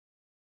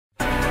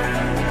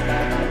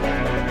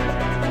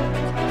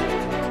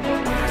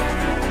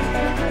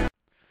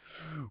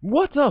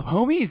What's up,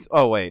 homies?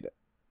 Oh, wait.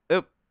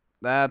 Oop,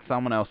 that's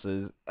someone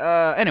else's.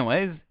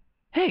 Anyways.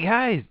 Hey,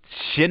 guys.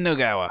 Shin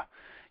Nagawa.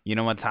 You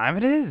know what time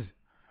it is?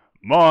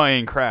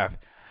 Minecraft.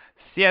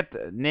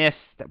 Siete nest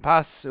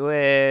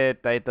pasue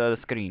title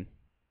screen.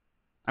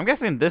 I'm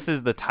guessing this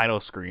is the title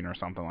screen or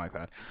something like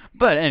that.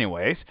 But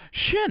anyways,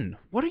 Shin,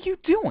 what are you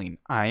doing?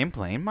 I am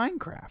playing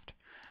Minecraft. What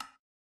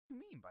do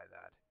you mean by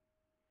that?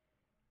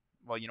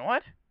 Well, you know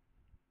what?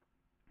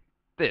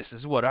 This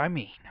is what I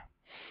mean.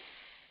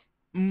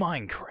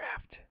 Minecraft.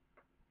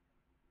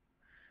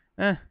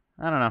 I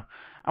don't know.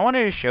 I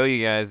wanted to show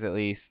you guys at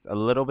least a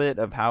little bit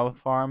of how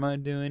far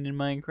I'm doing in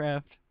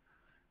Minecraft.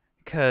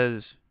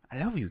 Because I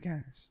love you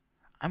guys.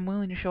 I'm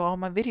willing to show all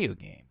my video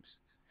games.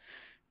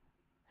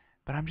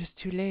 But I'm just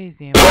too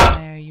lazy, and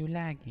why are you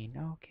lagging?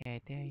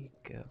 Okay, there you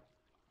go.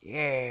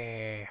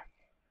 Yeah.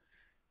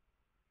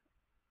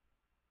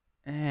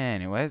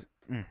 Anyways,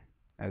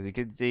 as you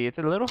can see, it's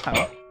a little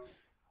house.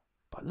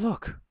 But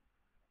look.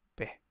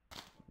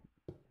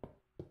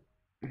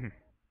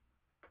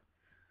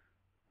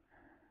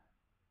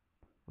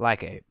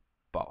 Like a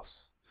boss.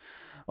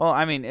 Well,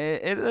 I mean,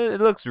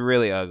 it looks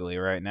really ugly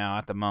right now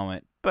at the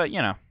moment. But,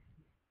 you know.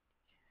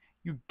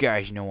 You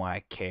guys know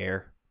I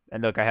care.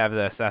 And look, I have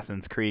the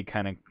Assassin's Creed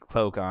kind of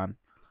cloak on.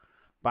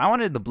 But I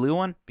wanted the blue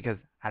one because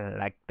I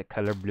like the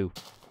color blue.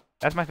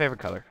 That's my favorite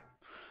color.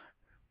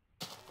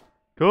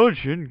 God,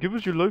 Shin, give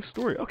us your life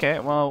story. Okay,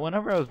 well,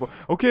 whenever I was born...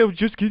 Okay, I was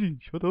just kidding.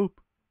 Shut up.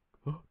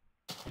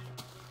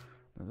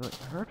 That was like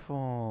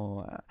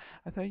hurtful.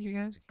 I thought you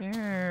guys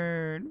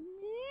cared.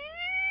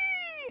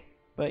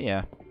 But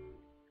yeah.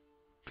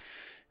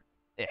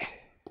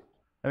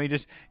 Let me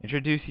just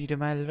introduce you to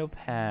my little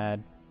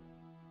pad.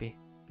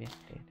 Yeah.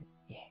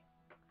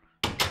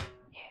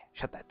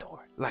 Shut that door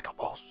like a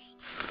boss.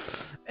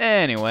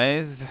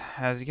 Anyways,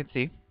 as you can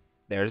see,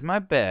 there's my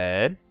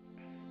bed.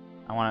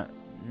 I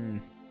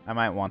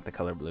might want the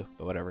color blue,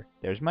 but whatever.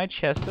 There's my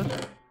chest of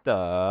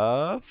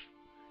stuff.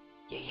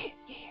 Yeah.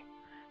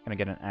 Gonna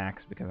get an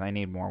axe because I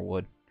need more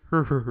wood.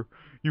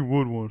 You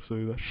would want to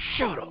say that.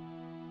 Shut up.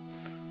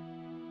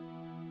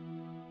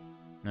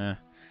 And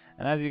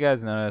as you guys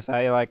notice,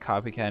 I like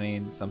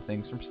copycatting some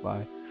things from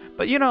Sly.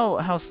 But you know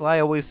how Sly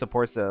always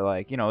supports that,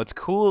 like, you know, it's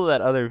cool that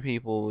other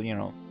people, you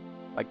know,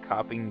 like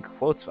copying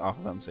quotes off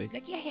of them. So he's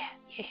like, yeah.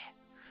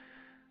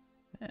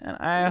 And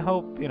I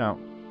hope, you know.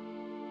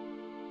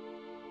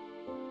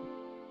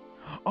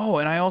 Oh,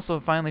 and I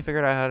also finally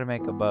figured out how to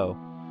make a bow.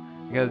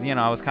 Because, you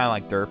know, I was kind of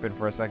like derping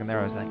for a second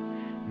there. I was like,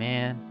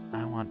 man,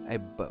 I want a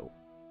bow.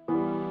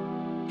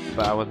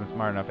 But I wasn't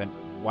smart enough. And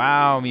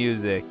wow,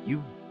 music,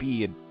 you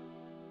be a...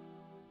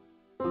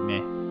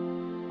 Meh.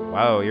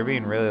 Wow, you're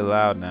being really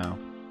loud now.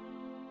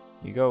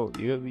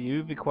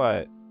 You be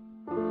quiet.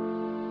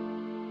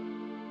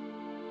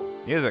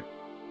 Music,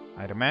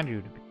 I demand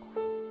you to be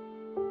quiet.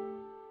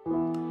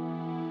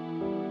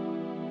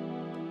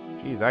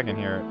 Jeez, I can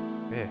hear it.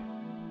 Yeah.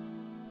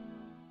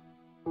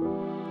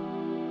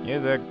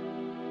 Music,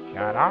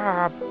 shut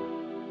up.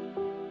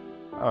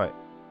 Oh wait.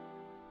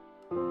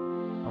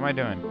 What am I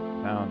doing?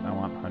 Sound, I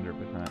want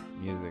 100%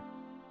 music.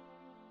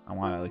 I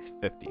want at least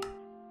 50.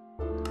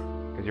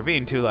 Because you're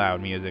being too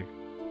loud, music.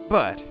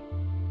 But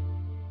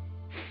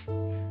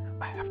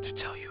I have to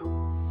tell you,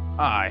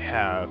 I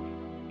have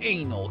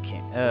anal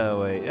can.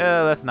 Oh wait,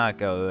 let's not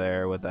go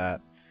there with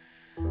that.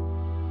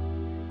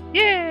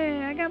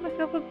 Yeah, I got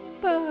myself a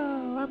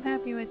bow. I'm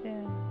happy with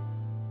that.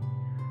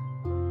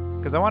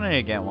 Because I wanted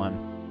to get one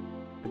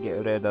to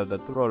get rid of the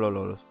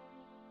trollolos.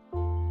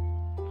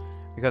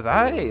 Because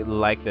I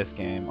like this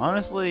game.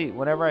 Honestly,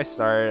 whenever I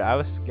started, I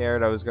was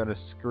scared I was going to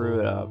screw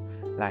it up.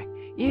 Like,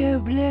 you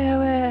blew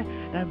it!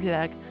 And I'd be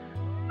like,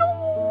 no!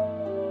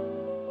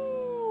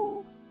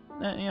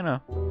 You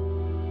know,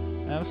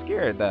 I was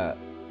scared that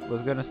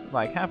was going to,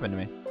 like, happen to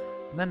me.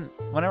 And then,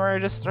 whenever I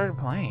just started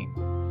playing,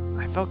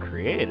 I felt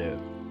creative.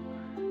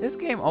 This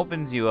game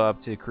opens you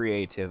up to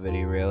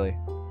creativity, really.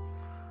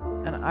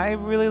 And I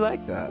really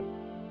like that.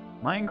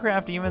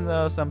 Minecraft, even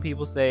though some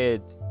people say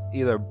it's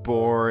either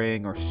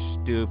boring or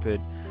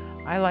stupid,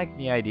 I like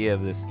the idea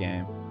of this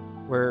game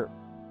where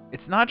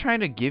it's not trying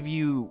to give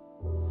you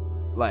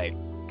like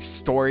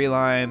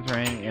storylines or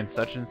anything and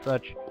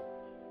such.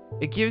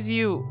 It gives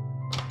you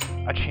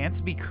a chance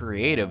to be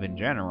creative in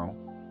general.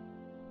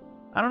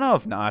 I don't know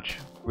if Notch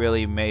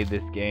really made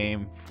this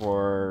game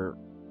for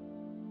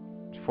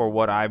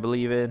what I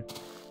believe in,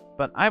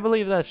 but I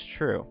believe that's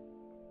true.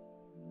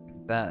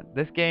 That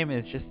this game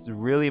is just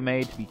really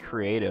made to be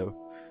creative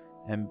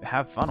and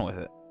have fun with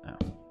it. Oh,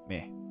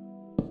 me.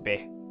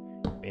 Be.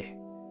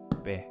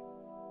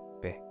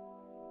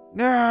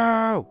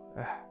 No!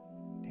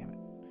 Damn it.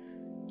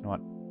 You know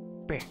what?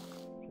 Be.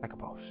 Like a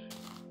boss.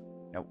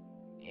 Nope.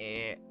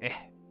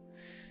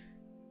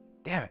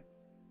 Damn it.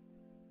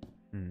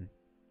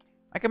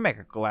 I can make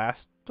a glass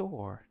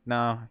door.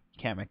 No, you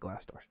can't make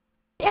glass doors.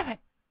 Damn it!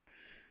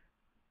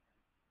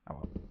 Oh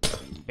well.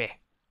 Be.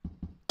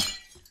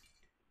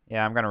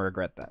 Yeah, I'm gonna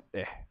regret that.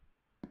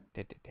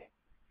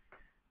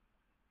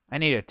 I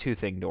need a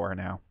two-thing door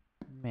now.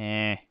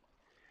 Meh.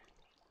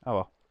 Oh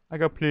well. I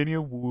got plenty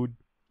of wood.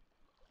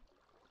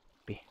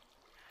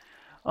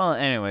 Well,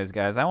 anyways,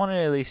 guys, I want to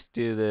at least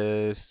do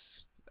this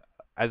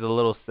as a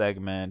little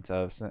segment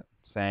of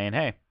saying,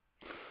 hey,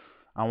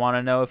 I want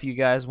to know if you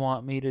guys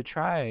want me to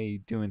try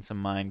doing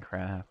some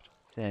Minecraft.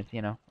 Since,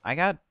 you know, I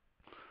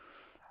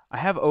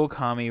have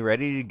Okami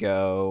ready to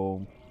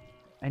go.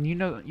 And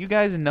you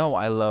guys know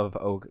I love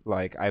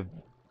I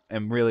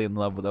am really in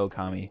love with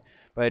Okami.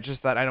 But it's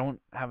just that I don't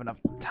have enough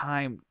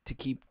time to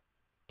keep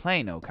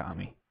playing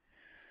Okami.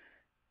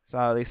 So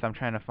at least I'm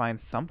trying to find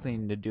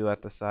something to do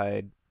at the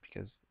side,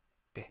 because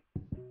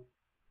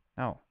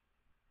no.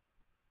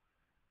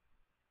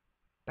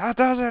 That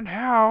doesn't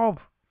help!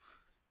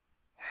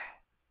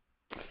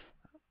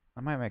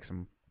 I might make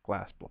some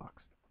glass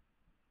blocks.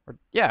 Or,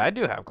 yeah, I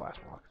do have glass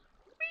blocks.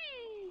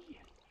 Whee!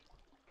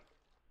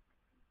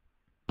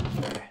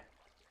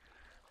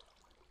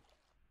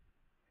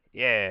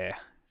 Yeah,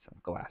 some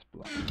glass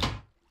blocks.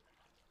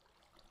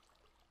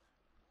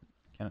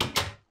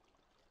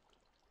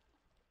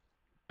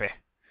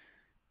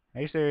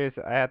 Are you serious?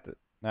 I have to...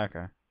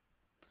 Okay.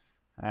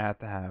 I have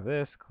to have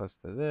this close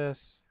to this.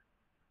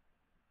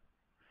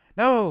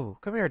 No!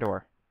 Come here,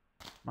 door.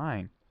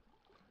 Mine.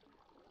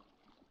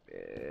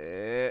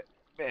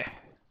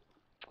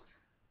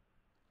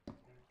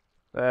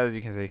 But as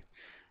you can see,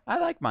 I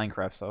like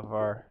Minecraft so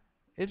far.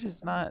 It's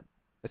just not...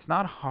 It's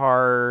not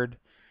hard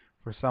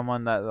for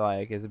someone that,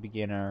 like, is a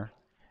beginner.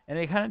 And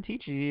it kind of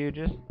teaches you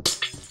just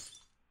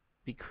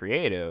be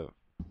creative.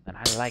 And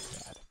I like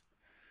that.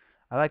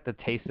 I like the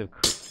taste of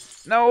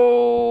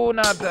No,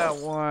 not that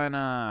one.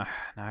 Now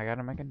I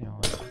gotta make a new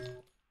one.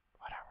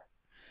 Whatever.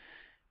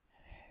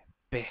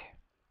 Meh.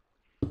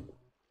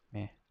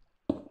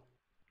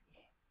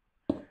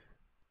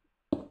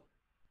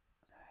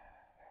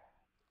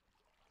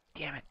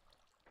 Damn it.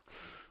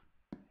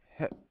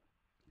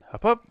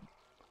 Hop up.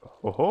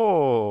 Oh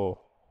ho.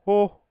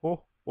 Ho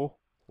ho ho.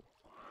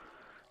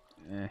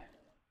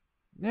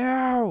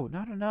 No,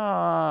 not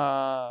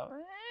enough.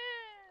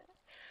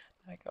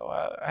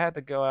 I had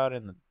to go out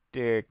in the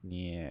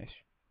darkness.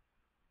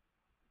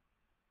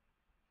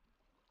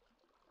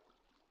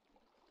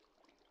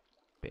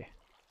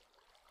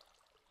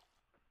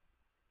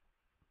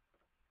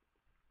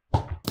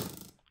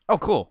 Oh,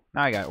 cool.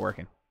 Now I got it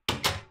working.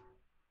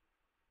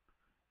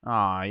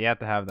 Aw, you have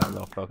to have that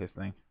little focus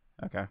thing.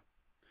 Okay.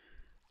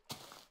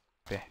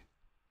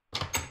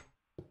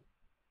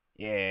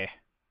 Yeah.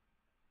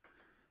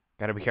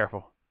 Gotta be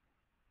careful.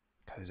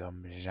 Cause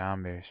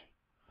zombies.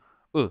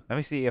 Ooh, let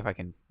me see if I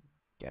can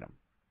get him.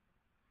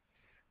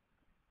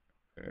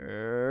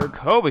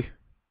 Kobe.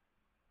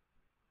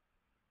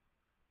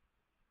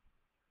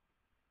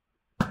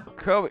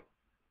 Kobe.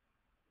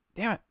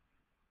 Damn it.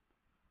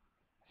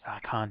 It's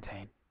not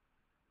contain.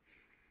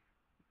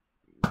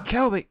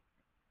 Kobe.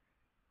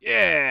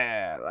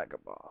 Yeah, like a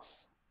boss.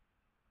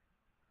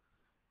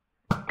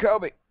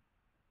 Kobe.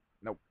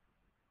 Nope.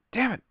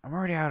 Damn it, I'm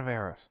already out of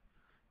arrows.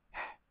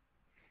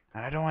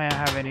 And I don't want to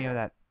have any of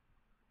that.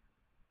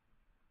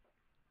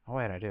 Oh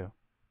wait, I do.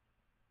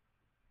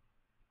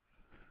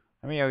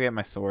 Let me go get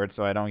my sword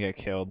so I don't get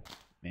killed.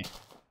 Me.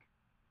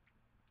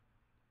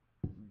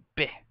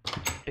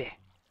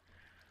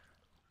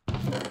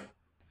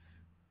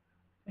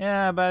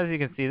 Yeah, but as you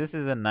can see, this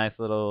is a nice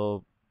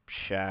little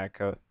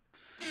shack.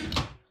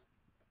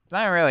 It's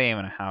not really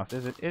even a house,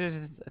 is it? It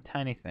is a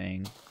tiny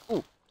thing.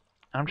 Ooh.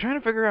 I'm trying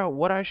to figure out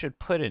what I should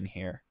put in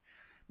here.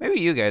 Maybe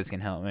you guys can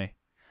help me.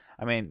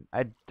 I mean,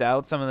 I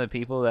doubt some of the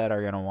people that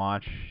are gonna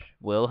watch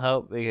will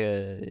help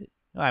because...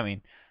 I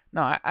mean,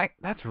 no, I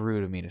that's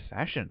rude of me to say.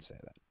 I shouldn't say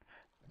that.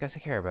 Because I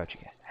care about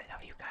you guys. I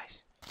love you guys.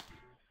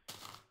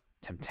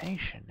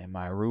 Temptation in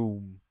my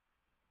room.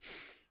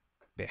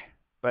 Yeah.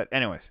 But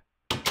anyways.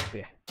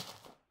 Yeah.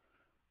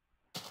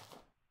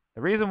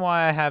 The reason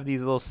why I have these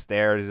little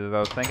stairs is I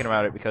was thinking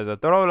about it because a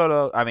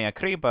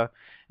creeper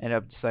ended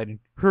up deciding,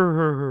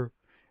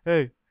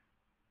 hey,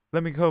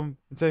 let me come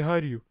and say hi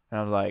to you. And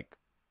I was like,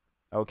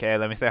 okay,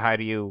 let me say hi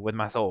to you with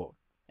my soul.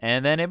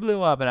 And then it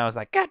blew up and I was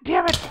like, God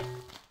damn it!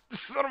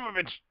 Son of a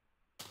bitch!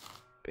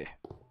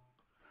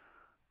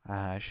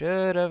 I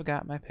should have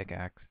got my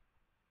pickaxe.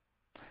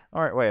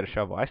 Alright, wait, a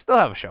shovel. I still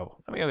have a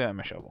shovel. Let me go get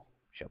my shovel.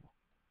 Shovel.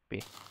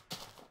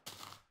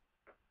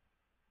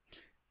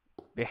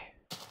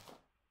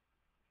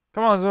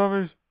 Come on,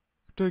 zombies.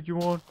 I'll take you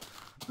on.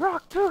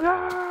 Rock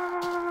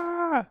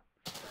Tuga!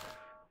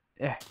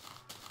 Yeah.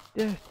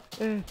 This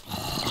is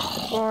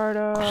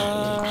Sparta!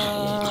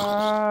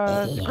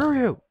 Screw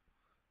you!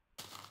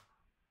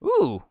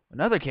 Ooh,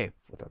 another cave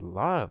with a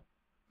lot of...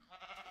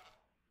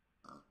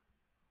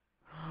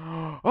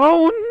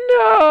 Oh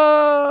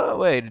no!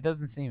 Wait, it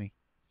doesn't see me.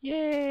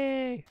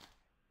 Yay!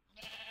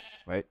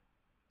 Wait.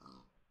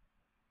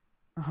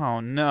 Oh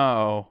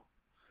no.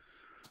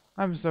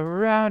 I'm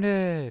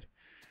surrounded.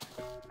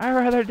 I'd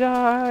rather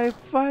die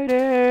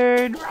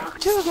fighting Rock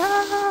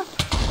Tuga!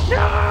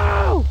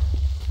 No!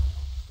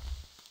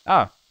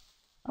 Oh,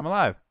 I'm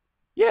alive.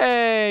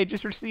 Yay!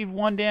 Just received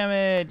 1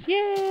 damage.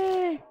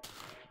 Yay!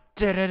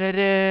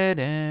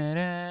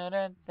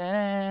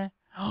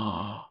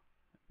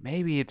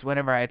 Maybe it's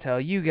whenever I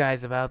tell you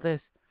guys about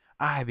this,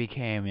 I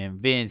became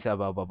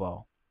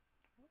invincible.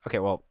 Okay,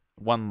 well,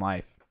 1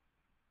 life.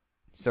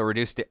 So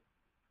reduced it.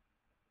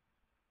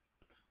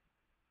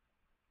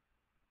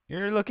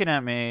 You're looking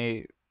at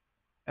me,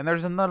 and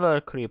there's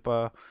another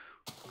creeper.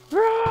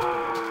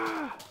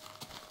 Rah!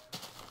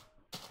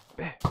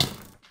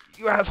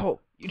 You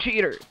asshole! You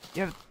cheater!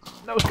 You have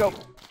no scope!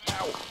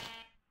 Ow!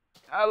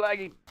 Ah,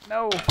 laggy!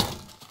 No!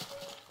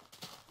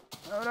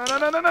 No, no, no,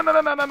 no, no, no,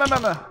 no, no, no, no, no,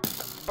 no!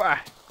 Bye!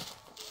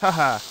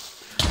 Haha!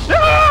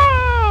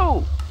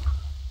 No!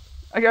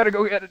 I gotta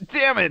go get it!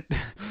 Damn it!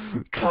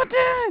 God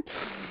damn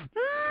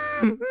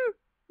it!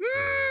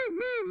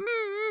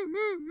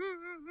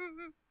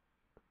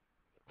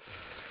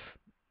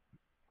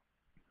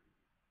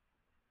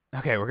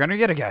 Okay, we're gonna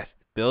get it, guys.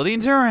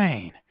 Building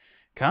terrain.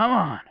 Come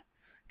on.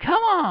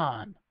 Come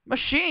on!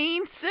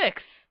 Machine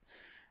 6!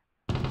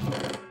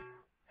 Okay.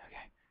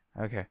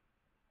 Okay.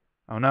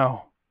 Oh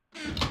no.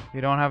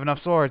 You don't have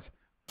enough swords.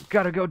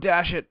 Gotta go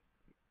dash it.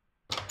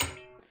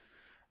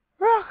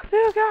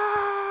 Raktuka!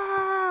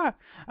 I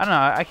don't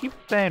know, I keep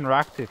saying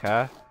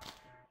Raktuka.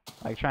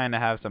 Like trying to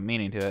have some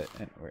meaning to it.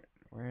 And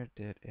where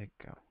did it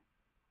go?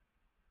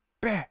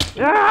 Bear!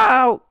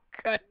 No!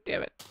 God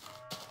damn it.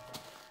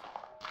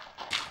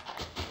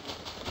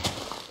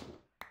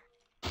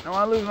 I don't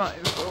want to lose my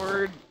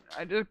sword.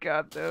 I just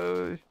got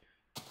those.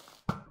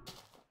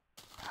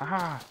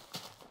 Haha.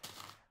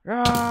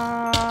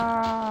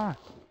 Ah!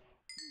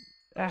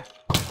 Ah!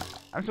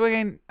 I'm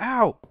swinging.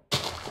 Ow!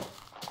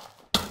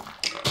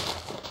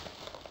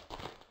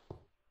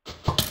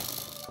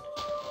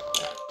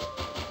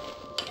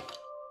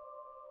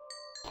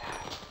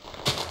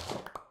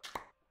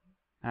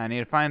 I need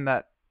to find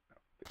that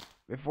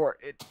before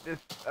it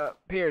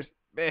disappears.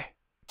 Bleh.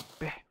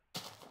 Bleh.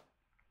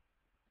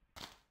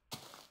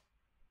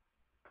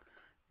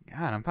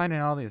 God, I'm finding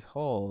all these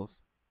holes.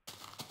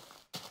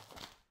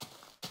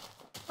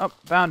 Oh,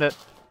 found it.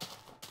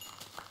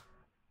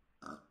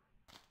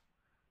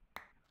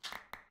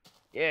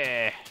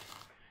 Yeah.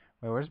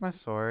 Wait, where's my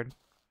sword?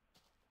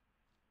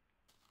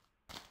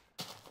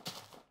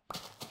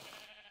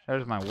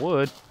 There's my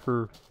wood.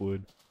 Her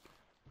wood.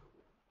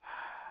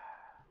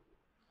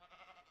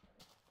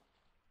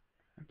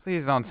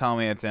 Please don't tell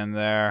me it's in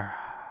there.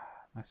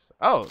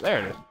 Oh, there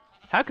it is.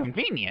 How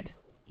convenient.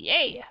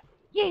 Yeah.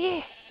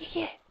 Yeah.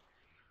 Yeah.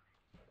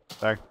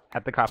 Sorry,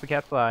 had the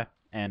copycat Sly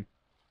and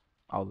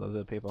all those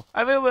other people.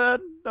 I feel bad.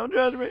 Don't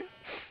judge me.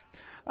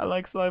 I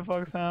like Sly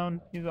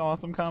Foxhound. He's an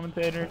awesome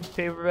commentator.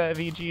 Paperback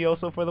VG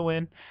also for the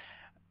win.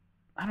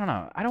 I don't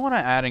know. I don't want to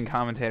add in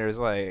commentators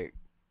like...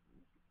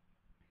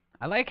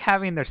 I like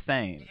having their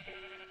saying.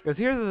 Because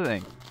here's the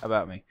thing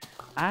about me.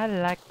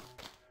 I'm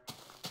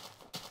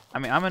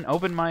an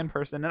open mind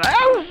person and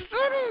Ow!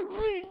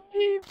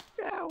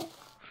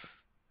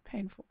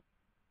 Painful.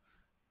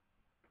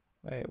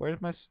 Wait, where's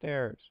my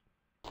stairs?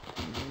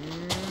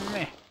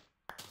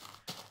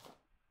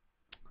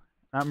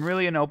 I'm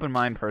really an open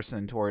mind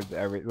person towards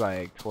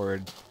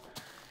towards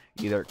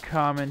either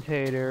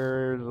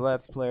commentators,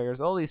 let's players,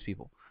 all these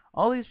people.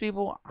 All these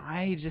people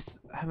I just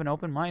have an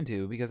open mind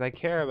to because I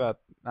care about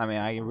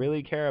I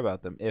really care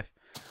about them. If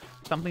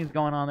something's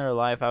going on in their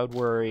life, I would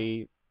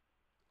worry.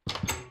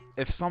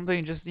 If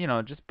something just,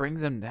 just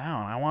brings them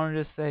down, I want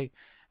to just say,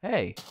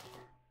 "Hey,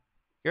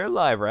 you're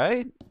alive,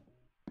 right?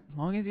 As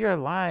long as you're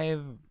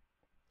alive,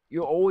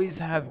 you always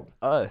have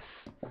us,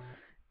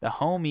 the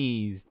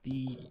homies,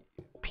 the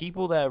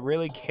people that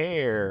really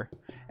care."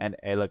 And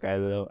hey, look,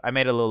 I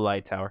made a little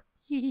light tower.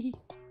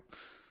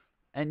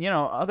 And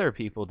other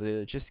people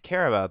to just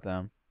care about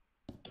them.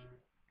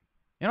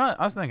 You know what?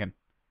 I was thinking,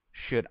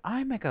 should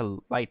I make a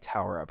light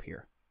tower up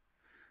here?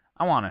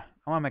 I wanna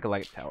make a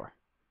light tower.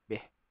 Yeah.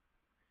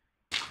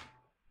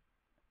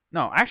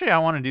 No, actually, I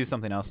want to do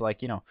something else. Like,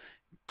 get a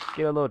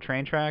little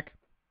train track.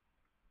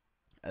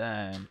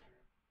 And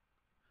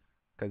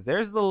because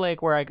there's the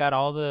lake where I got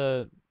all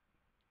the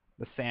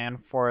sand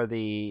for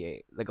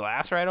the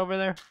glass right over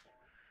there.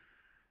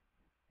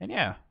 And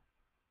yeah,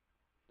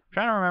 I'm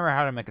trying to remember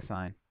how to make a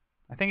sign.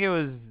 I think it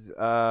was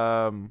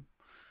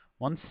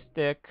 1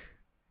 stick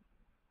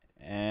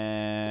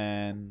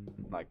and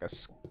like a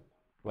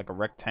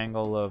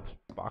rectangle of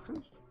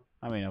boxes.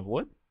 Of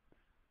wood.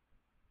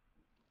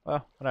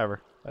 Well,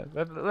 whatever.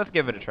 Let's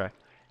give it a try.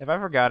 If I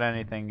forgot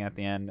anything at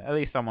the end, at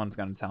least someone's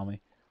gonna tell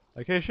me.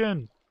 Like, hey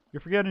Shin,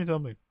 you're forgetting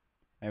something.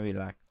 Maybe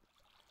like,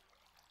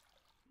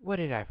 what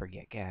did I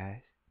forget,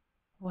 guys?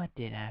 What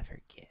did I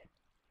forget?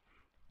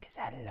 'Cause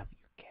I love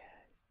you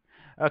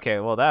guys. Okay,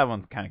 well that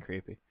one's kind of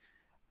creepy.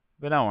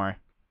 But don't worry.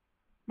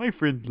 My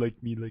friends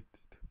like me like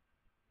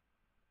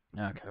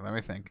that. Okay, let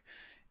me think.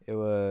 It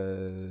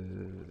was...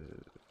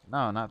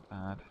 No, not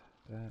that.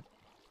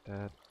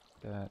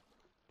 That.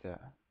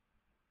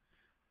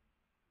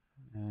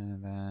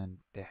 And then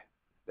there.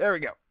 There we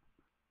go.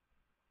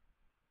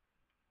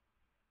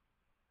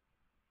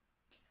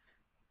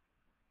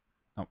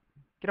 Oh,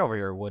 get over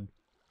here, wood.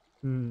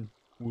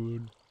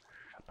 Wood.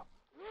 Shut up.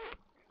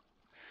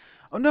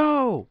 Oh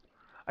no!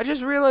 I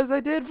just realized I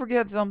did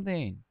forget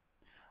something.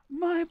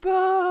 My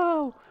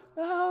bow!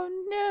 Oh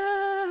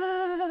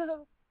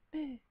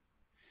no!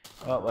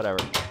 Well, whatever.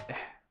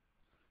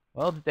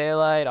 Well, it's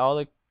daylight. All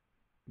the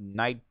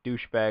night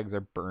douchebags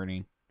are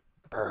burning.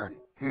 Burn.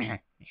 Yeah,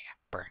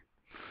 burn.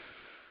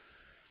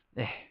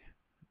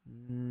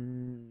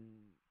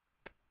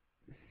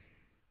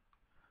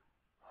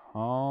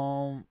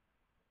 Home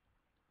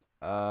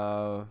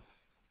of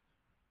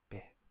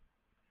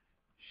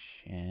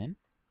Shin,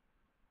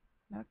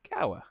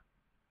 Nagawa.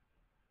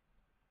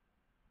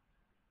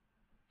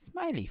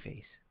 Smiley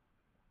face.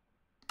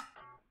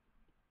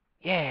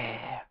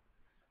 Yeah.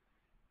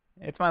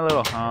 It's my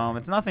little home.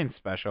 It's nothing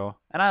special,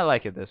 and I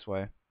like it this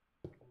way.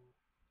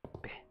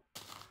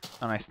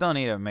 And I still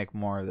need to make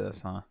more of this,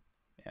 huh?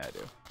 Yeah, I do.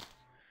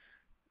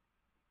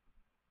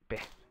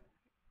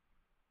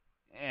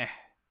 Eh.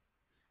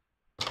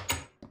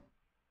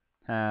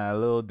 A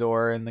little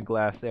door in the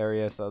glass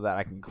area so that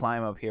I can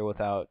climb up here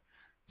so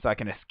I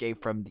can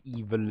escape from the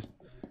evil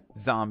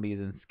zombies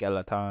and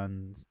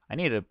skeletons. I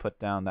need to put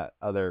down that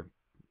other,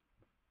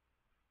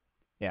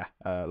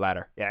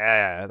 ladder.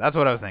 Yeah, that's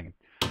what I was thinking.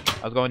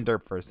 I was going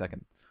derp for a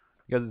second.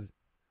 Because,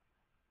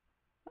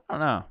 I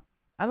don't know.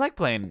 I like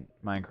playing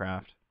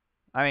Minecraft.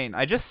 I mean,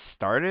 I just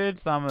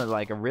started, so I'm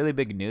like a really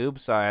big noob,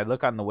 so I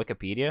look on the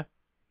Wikipedia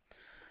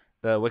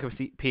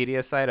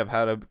site of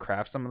how to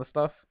craft some of the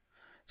stuff.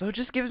 So it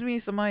just gives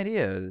me some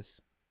ideas.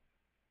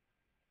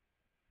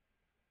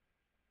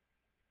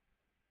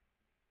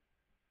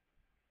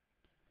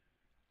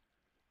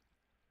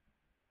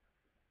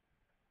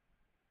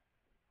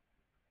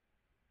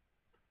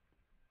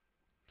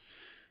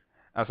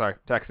 Oh, sorry,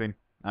 texting.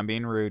 I'm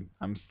being rude.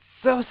 I'm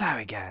so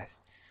sorry, guys.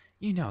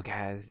 You know,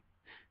 guys,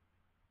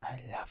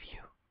 I love you.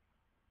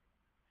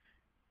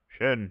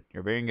 Shin,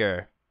 you're being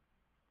gay.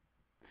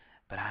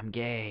 But I'm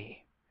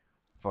gay.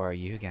 For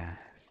you guys.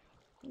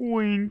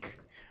 Wink.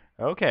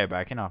 Okay,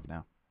 backing off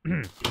now.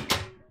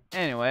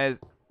 Anyways,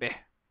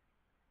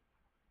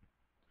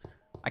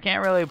 I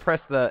can't really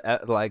press the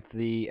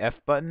F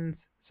buttons,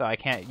 so I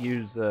can't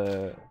use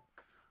what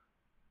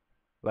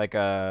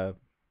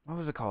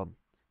was it called?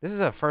 This is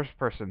a first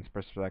person's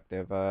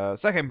perspective.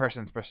 Second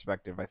person's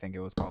perspective, I think it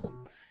was called.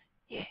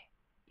 Yeah.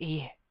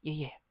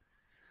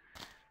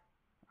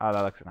 Oh,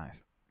 that looks nice.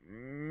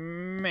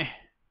 Meh.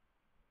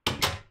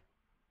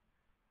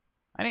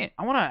 I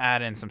want to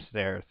add in some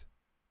stairs.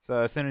 So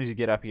as soon as you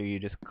get up here, you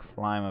just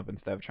climb up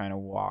instead of trying to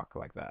walk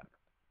like that.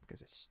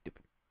 Because it's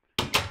stupid.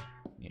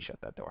 You shut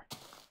that door.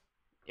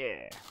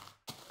 Yeah.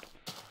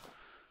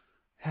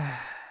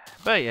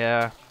 But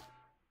yeah.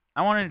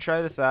 I wanted to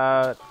try this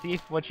out, see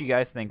what you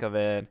guys think of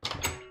it.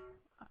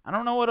 I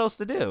don't know what else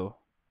to do.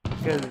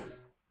 Because...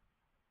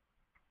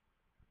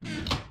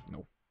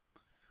 Nope.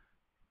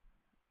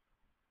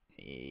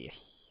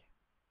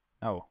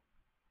 Oh.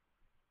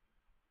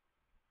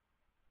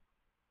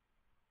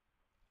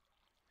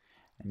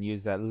 And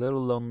use that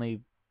little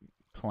lonely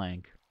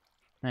plank.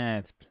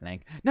 It's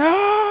plank.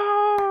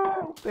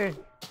 No! Beh.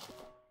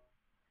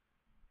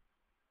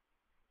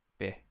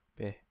 Beh,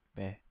 beh,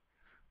 beh,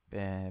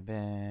 beh,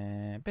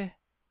 beh, beh.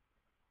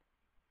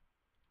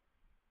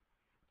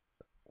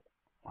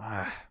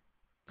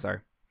 Sorry.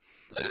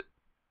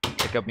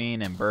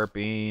 Hiccuping and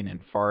burping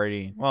and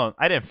farting. Well,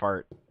 I didn't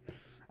fart.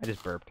 I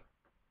just burped.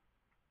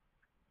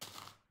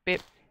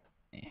 Beep.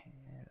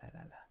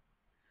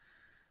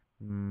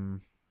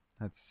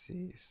 Let's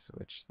see.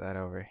 Switch that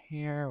over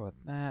here with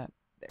that.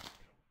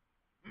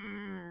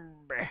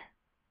 There.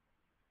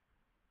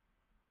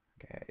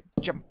 Okay,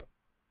 jump.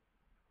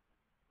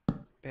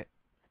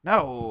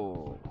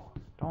 No!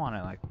 Don't want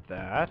it like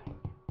that.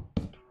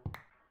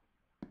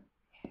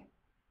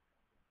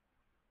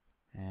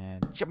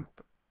 And jump.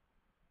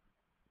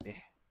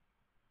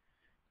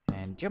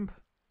 And jump.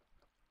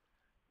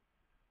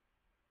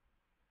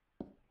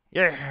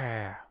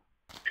 Yeah!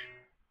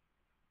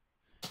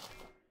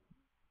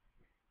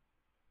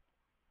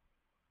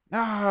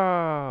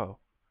 No!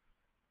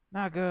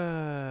 Not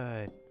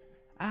good.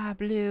 I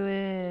blew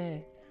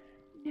it.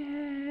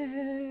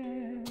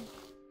 Yeah.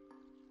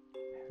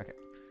 Okay,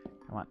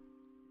 come on.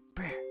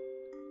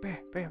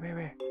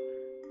 Bear.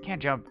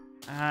 Can't jump.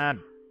 Ah,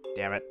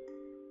 damn it.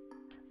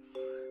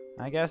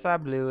 I guess I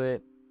blew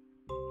it.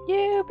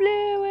 You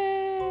blew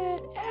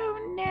it!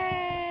 Oh no!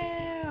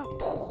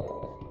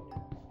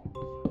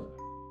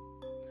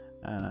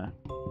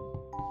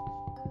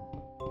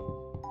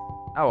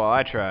 Oh well,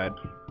 I tried.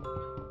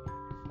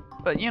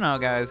 But you know,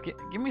 guys,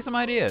 give me some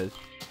ideas.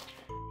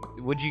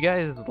 Would you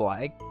guys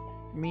like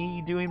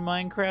me doing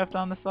Minecraft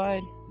on the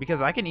side?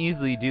 Because I can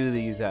easily do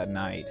these at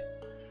night.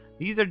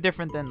 These are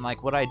different than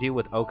like what I do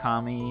with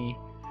Okami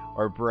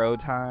or Bro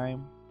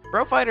Time.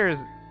 Bro Fighter is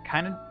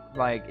kind of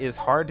like is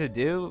hard to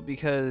do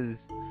because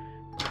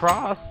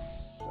Cross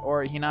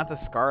or Hinata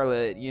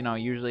Scarlet, you know,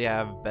 usually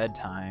have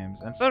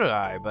bedtimes, and so do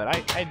I. But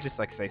I just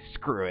like say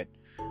screw it.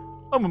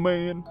 I'm a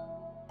man.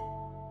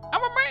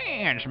 I'm a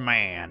man's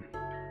man.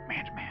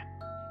 Man's man.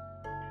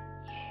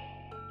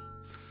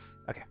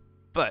 Okay,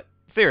 but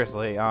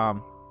seriously,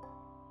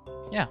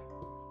 yeah,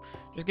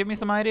 just give me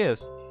some ideas.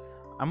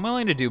 I'm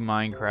willing to do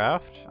Minecraft.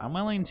 I'm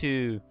willing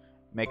to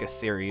make a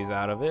series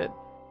out of it.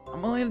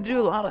 I'm willing to do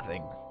a lot of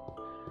things.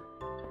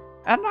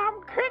 And I'm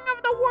king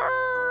of the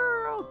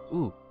world!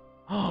 Ooh.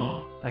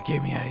 Oh, that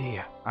gave me an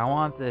idea. I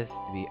want this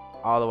to be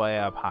all the way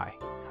up high.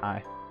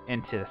 High.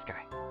 Into the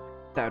sky.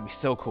 That would be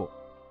so cool.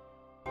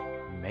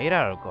 Made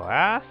out of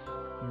glass?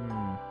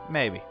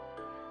 Maybe.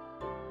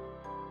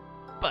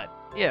 But,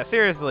 yeah,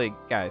 seriously,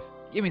 guys.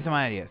 Give me some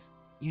ideas.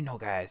 You know,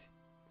 guys.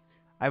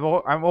 I'm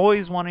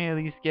always wanting at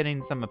least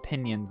getting some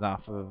opinions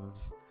off of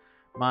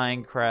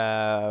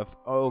Minecraft,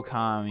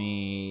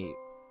 Okami,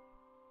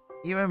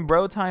 even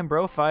Bro Time,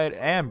 Bro Fight,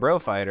 and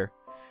Bro Fighter.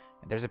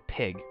 And there's a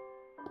pig.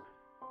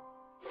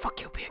 Fuck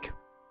you, pig.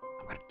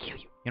 I'm gonna kill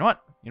you. You know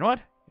what? You know what?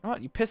 You know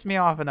what? You pissed me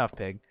off enough,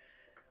 pig.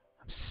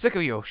 I'm sick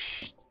of your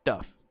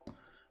stuff. I'm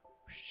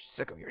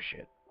sick of your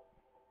shit.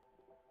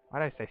 Why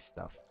did I say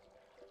stuff?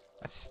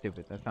 That's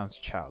stupid. That sounds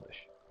childish.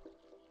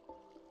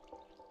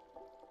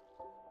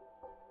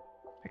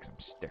 Make some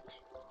sticks.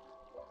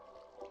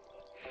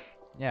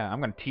 Yeah, I'm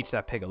gonna teach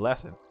that pig a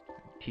lesson.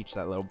 Teach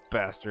that little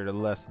bastard a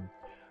lesson.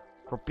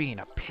 For being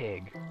a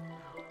pig.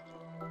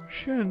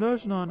 Shin,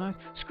 that's not nice.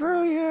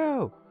 Screw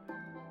you!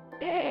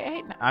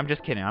 Hey, I'm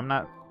just kidding. I'm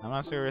not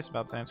serious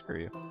about saying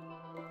screw you.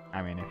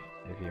 I mean,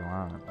 if you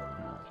want,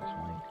 just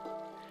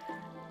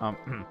wait.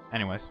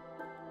 Anyways,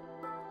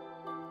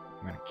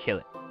 I'm gonna kill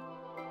it.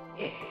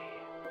 Yeah.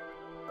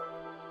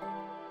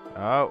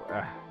 Oh,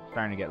 it's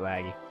starting to get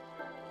laggy.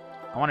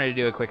 I wanted to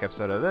do a quick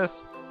episode of this,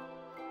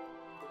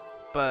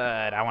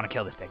 but I want to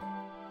kill this thing.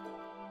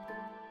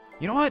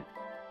 You know what?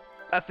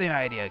 That's the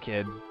idea,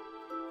 kids.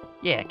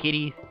 Yeah,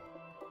 kitties.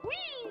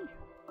 Whee!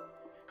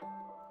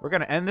 We're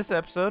gonna end this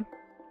episode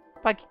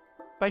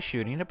by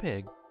shooting a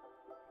pig.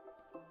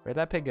 Where'd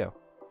that pig go?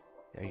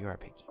 There you are,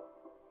 piggy.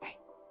 Hey,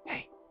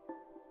 hey.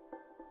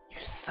 You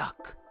suck.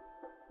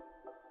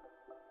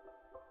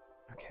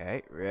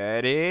 Okay,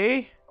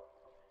 ready?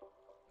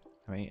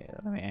 Let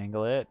me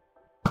angle it.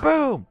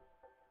 Boom!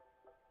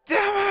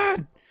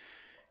 Damn it!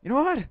 You know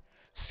what?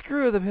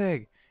 Screw the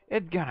pig.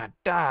 It's gonna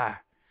die.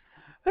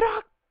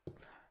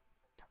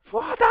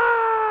 Water!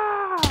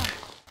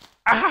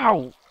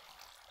 Ow!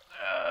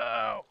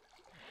 Ow!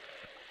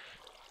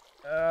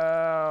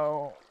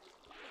 Ow!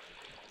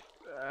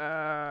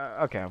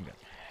 Okay, I'm good.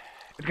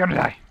 It's gonna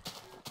die.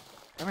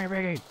 Come here,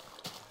 piggy.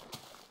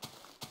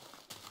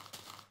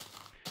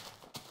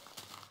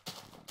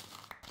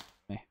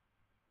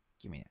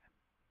 Give me that.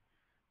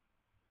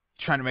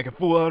 You trying to make a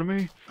fool out of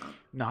me?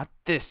 Not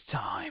this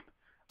time.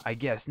 I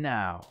guess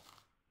now.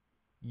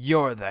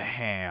 You're the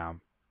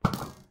ham.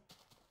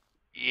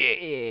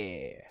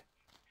 Yeah.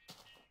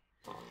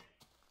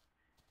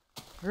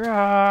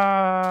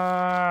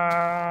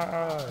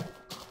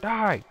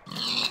 Die.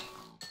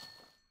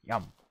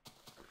 Yum.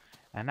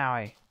 And now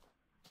I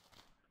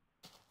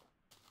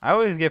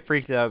always get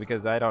freaked out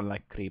because I don't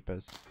like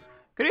creepers.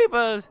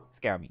 Creepers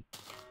scare me.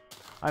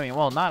 I mean,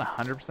 well, not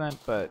 100%,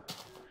 but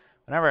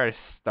whenever I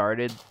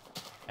started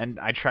and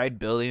I tried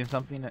building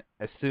something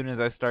as soon as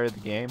I started the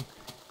game,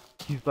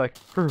 he's like,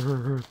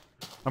 I'm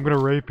gonna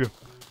rape you.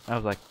 And I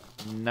was like,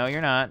 no, you're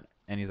not.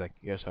 And he's like,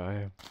 yes, I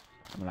am.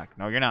 I'm like,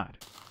 no, you're not.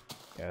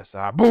 Yes,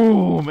 I.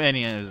 Boom! And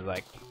he was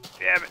like,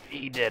 damn it,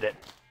 he did it.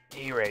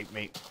 He raped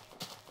me.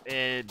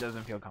 It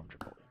doesn't feel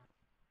comfortable.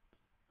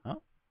 Huh?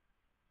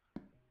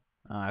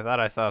 Oh, I thought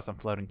I saw some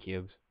floating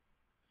cubes.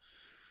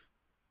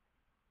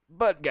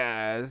 But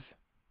guys,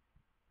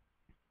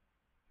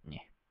 yeah.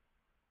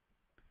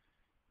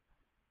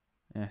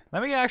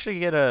 Let me actually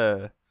get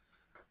a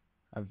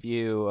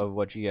view of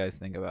what you guys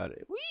think about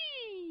it.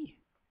 Whee!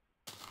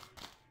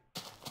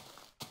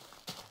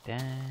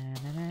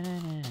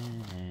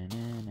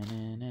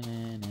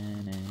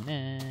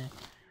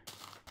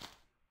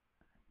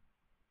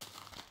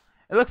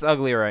 It looks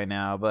ugly right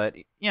now, but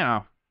you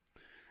know,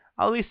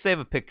 I'll at least save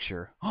a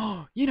picture.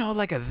 Oh, you know,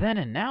 like a then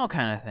and now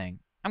kind of thing.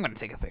 I'm gonna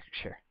take a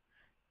picture.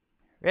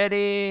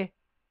 Ready?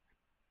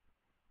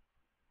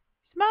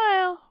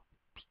 Smile.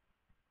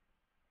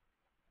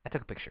 I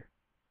took a picture.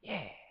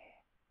 Yeah.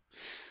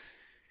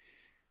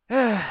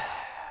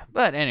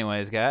 But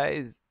anyways,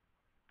 guys,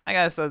 I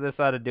guess this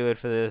ought to do it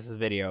for this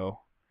video.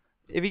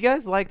 If you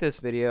guys like this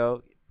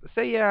video,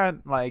 say yeah,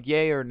 like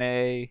yay or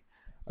nay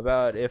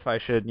about if I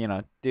should, you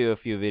know, do a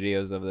few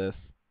videos of this.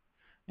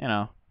 You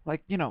know,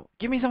 like, you know,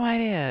 give me some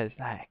ideas.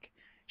 Like,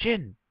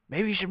 Shin,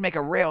 maybe you should make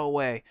a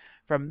railway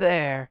from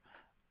there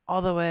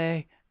all the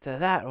way to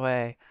that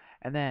way,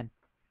 and then,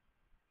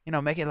 you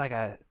know, make it like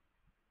a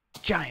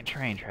giant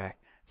train track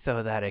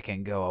so that it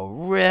can go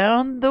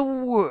around the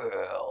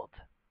world.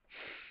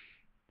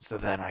 So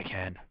then I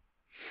can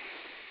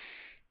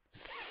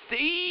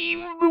save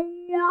the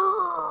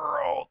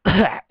world.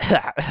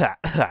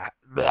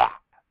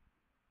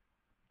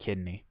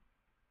 Kidney.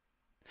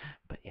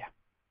 But yeah.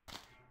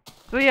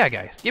 So yeah,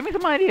 guys, give me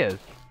some ideas.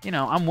 You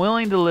know, I'm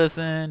willing to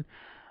listen.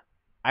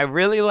 I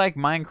really like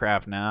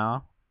Minecraft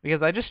now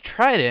because I just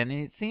tried it and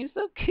it seems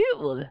so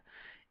cool.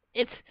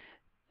 It's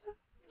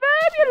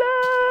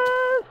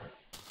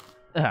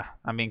fabulous.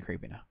 I'm being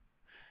creepy now.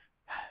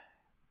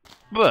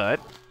 But,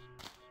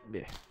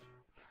 yeah.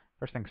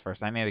 First things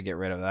first, I need to get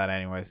rid of that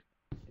anyways.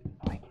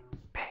 Annoying.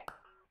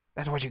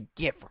 That's what you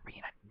get for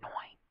being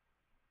annoying.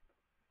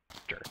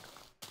 Jerk.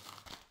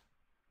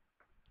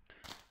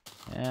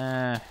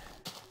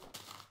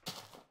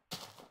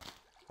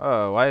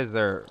 Oh, why is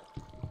there...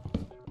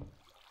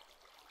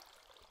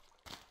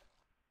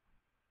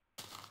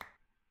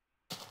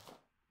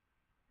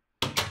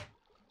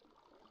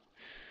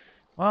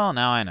 Well,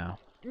 now I know.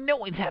 No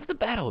one's half the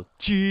battle.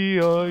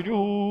 G.I.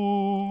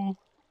 Joe.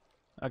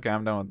 Okay,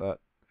 I'm done with that.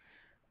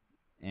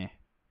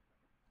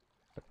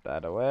 Put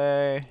that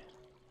away.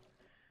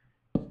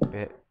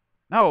 Bit.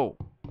 No!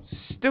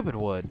 Stupid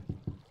wood.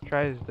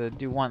 Tries to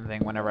do one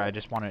thing whenever I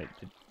just want it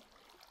to,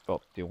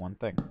 well, do one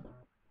thing.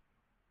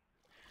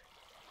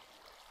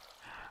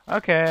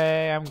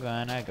 Okay, I'm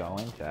gonna go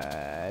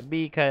inside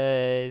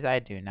because I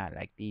do not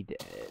like the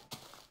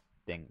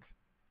things.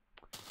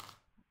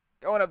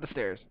 Going up the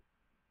stairs.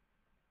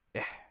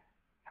 Yeah.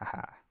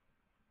 Haha.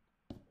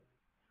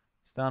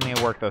 Still need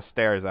to work those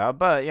stairs out,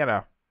 but you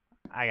know,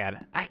 I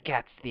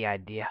got the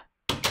idea.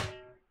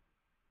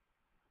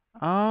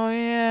 Oh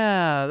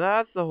yeah,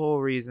 that's the whole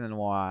reason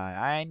why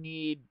I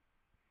need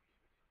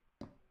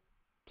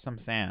some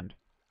sand.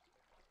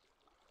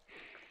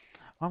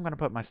 Well, I'm gonna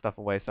put my stuff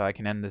away so I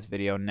can end this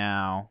video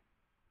now.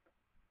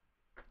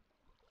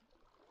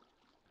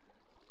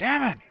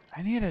 Damn it!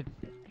 I need to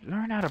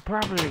learn how to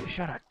properly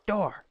shut a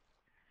door.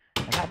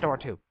 And that door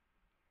too.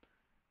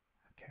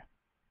 Okay.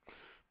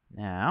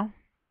 Now.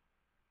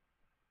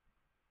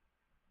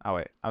 Oh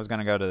wait, I was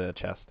gonna go to the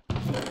chest.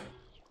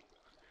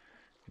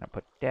 Gonna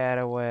put that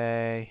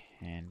away,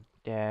 and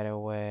that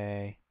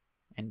away,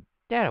 and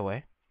that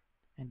away,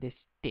 and this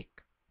stick.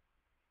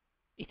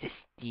 It's a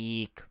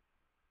stick.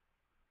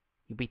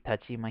 You be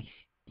touching my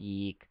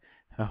stick.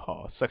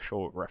 Oh,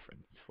 sexual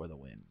reference for the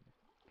win.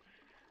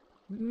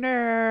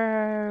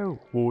 No,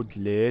 won't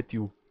let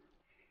you.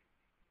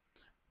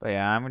 But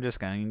yeah, I'm just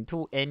going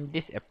to end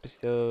this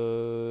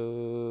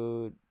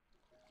episode.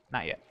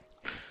 Not yet.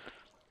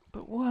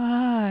 But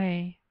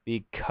why?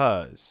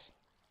 Because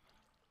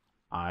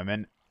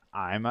I'm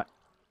a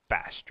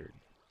bastard.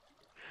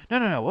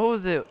 No. What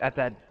was it at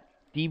that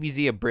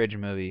DBZ Abridged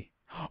movie?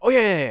 Oh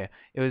yeah.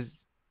 It was.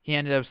 He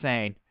ended up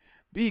saying,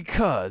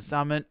 "Because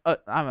I'm an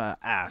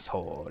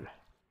asshole."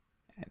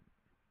 And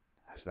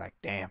I was like,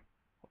 "Damn,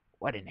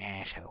 what an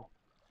asshole."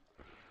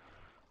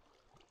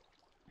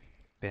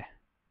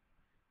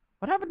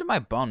 What happened to my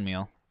bone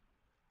meal?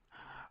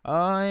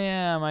 Oh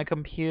yeah, my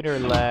computer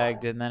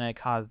lagged, and then it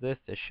caused this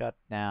to shut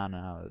down,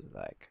 and I was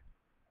like,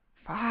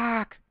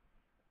 "Fuck."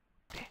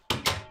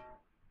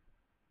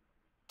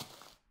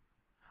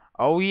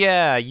 Oh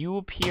yeah, you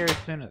appear as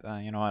soon as...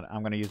 you know what,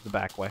 I'm gonna use the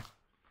back way.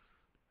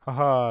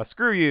 Haha,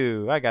 screw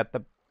you, I got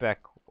the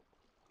back...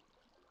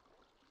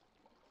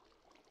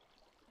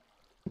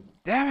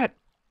 Damn it!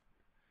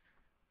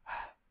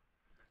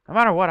 No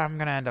matter what, I'm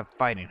gonna end up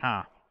fighting,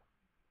 huh?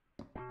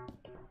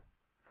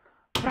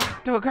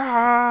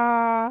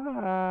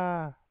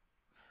 Why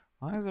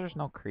is there's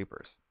no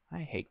creepers? I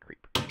hate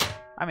creepers.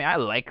 I mean, I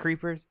like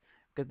creepers,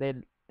 because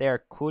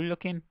they're cool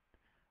looking,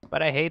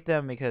 but I hate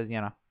them because, you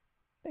know,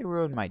 they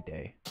ruin my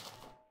day.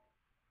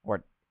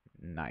 Or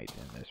night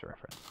in this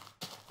reference.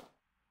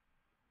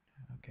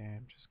 Okay,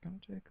 I'm just gonna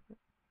take it.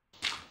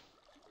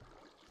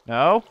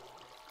 No!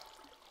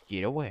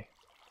 Get away.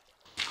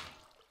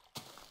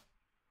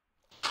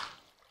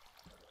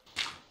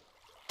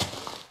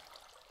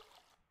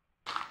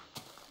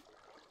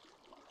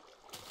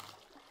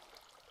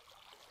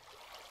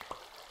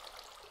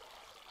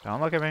 Don't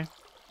look at me.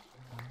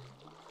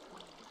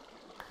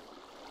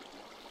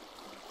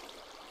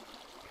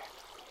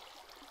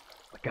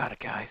 I got it,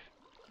 guys.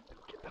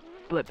 Get the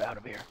flip out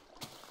of here.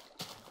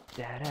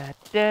 Da da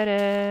da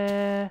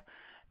da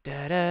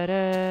da da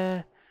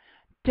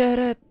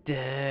da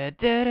da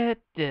da da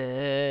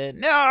da.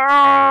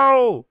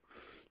 No!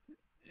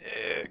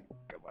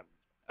 Come on.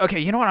 Okay,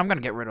 you know what? I'm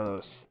gonna get rid of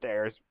those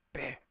stairs.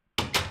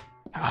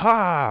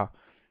 Haha!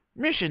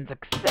 Mission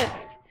success!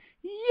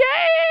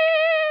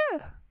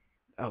 Yeah!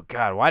 Oh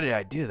god, why did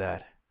I do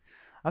that?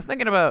 I was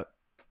thinking about...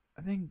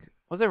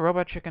 Was it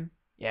Robot Chicken?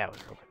 Yeah, it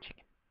was Robot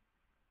Chicken.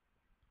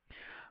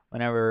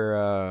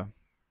 Whenever,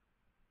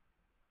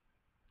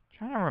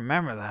 trying to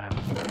remember that.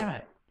 Damn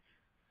it.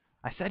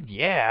 I said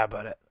yeah,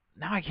 but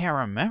now I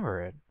can't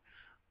remember it.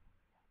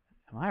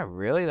 Am I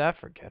really that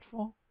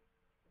forgetful?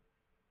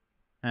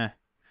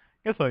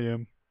 Guess I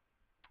am.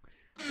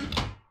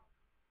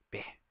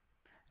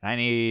 I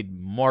need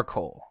more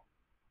coal.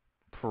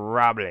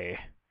 Probably.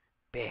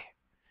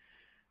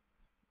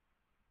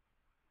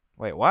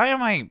 Wait, why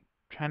am I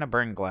trying to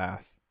burn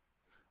glass?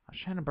 I was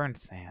trying to burn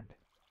sand.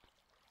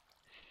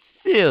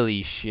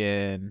 Silly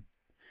Shin.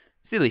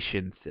 Silly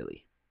Shin,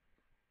 silly.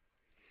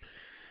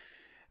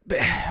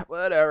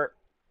 Whatever.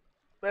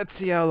 Let's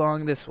see how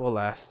long this will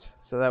last,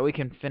 so that we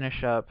can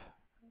finish up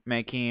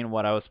making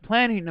what I was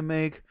planning to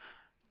make.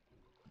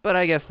 But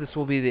I guess this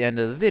will be the end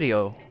of the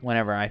video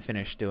whenever I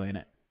finish doing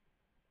it.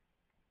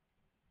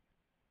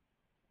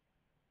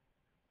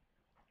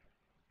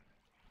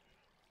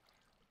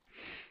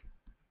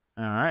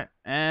 Alright,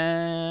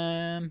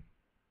 and...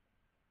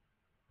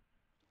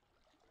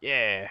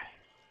 yeah.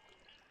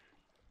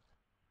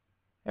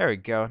 There we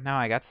go. Now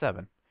I got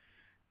 7.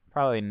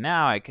 Probably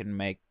now I can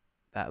make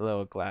that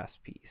little glass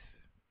piece.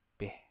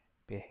 Beh,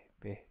 beh,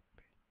 beh.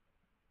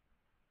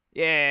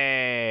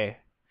 Yay!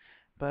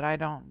 But I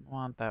don't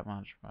want that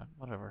much, but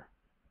whatever.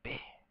 Beh.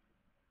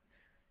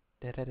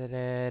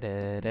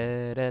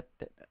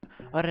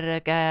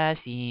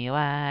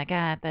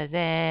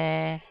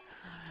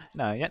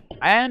 No, yeah,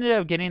 I ended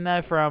up getting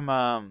that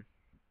from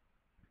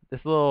this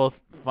little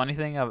funny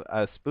thing of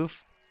a spoof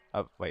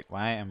of, wait,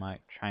 why am I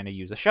trying to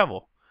use a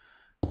shovel?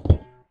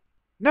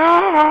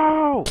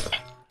 No!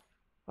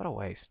 What a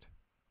waste.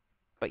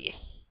 But yeah.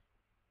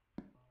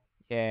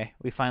 Yeah,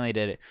 we finally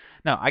did it.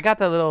 No, I got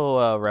the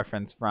little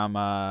reference from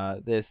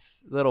this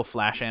little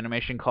flash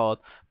animation called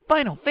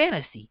Final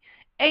Fantasy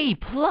A+.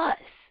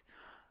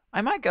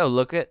 I might go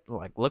look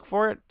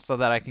for it so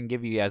that I can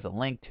give you guys a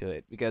link to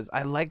it because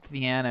I liked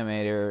the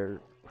animator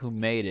who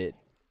made it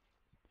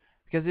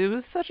because it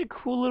was such a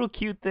cool little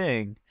cute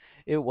thing.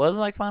 It was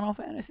like Final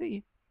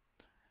Fantasy,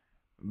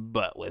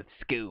 but with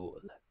school.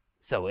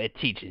 So it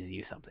teaches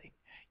you something.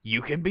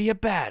 You can be a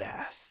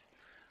badass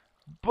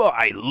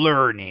by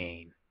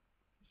learning.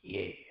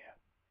 Yeah.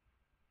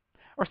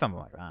 Or something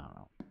like that. I don't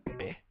know.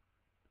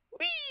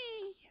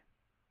 Whee!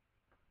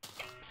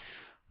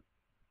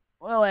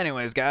 Well,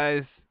 anyways,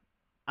 guys,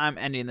 I'm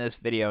ending this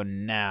video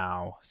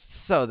now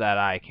so that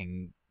I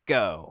can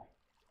go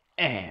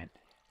and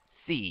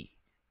see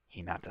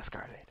Hinata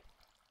Scarlet.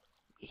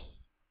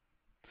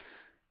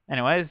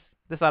 Anyways,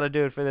 this ought to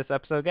do it for this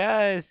episode,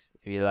 guys.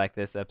 If you like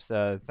this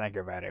episode, thank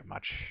you very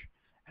much.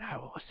 And I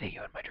will see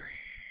you in my dreams.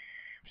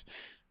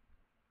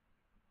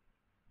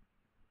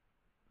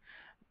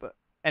 But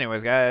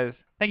anyways, guys,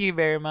 thank you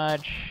very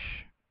much.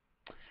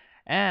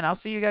 And I'll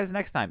see you guys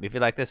next time. If you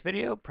like this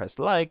video, press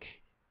like.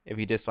 If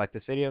you dislike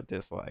this video,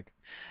 dislike.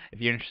 If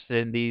you're interested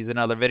in these and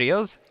other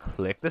videos,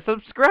 click the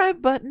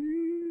subscribe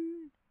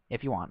button.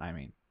 If you want, I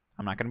mean.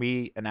 I'm not going to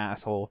be an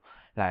asshole.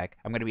 Like,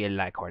 I'm going to be a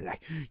like-or.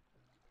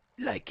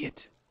 Like it.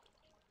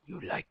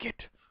 You like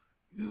it.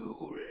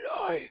 You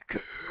like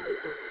it.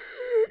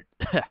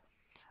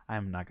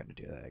 I'm not going to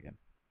do that again.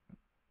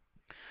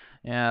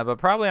 Yeah, but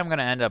probably I'm going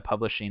to end up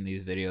publishing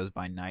these videos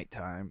by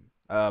nighttime.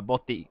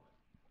 Both the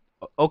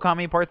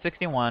Okami Part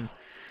 61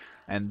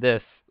 and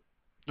this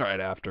right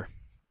after.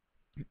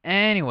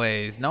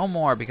 Anyways, no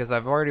more because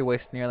I've already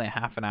wasted nearly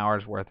half an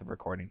hour's worth of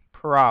recording.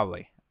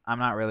 Probably. I'm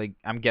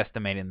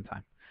guesstimating the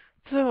time.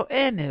 So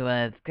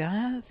anyways,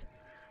 guys,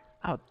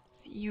 I'll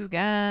see you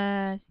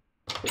guys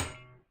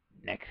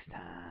next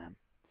time.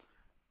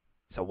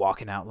 So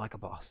walking out like a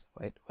boss.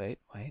 Wait.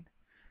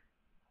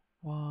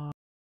 What?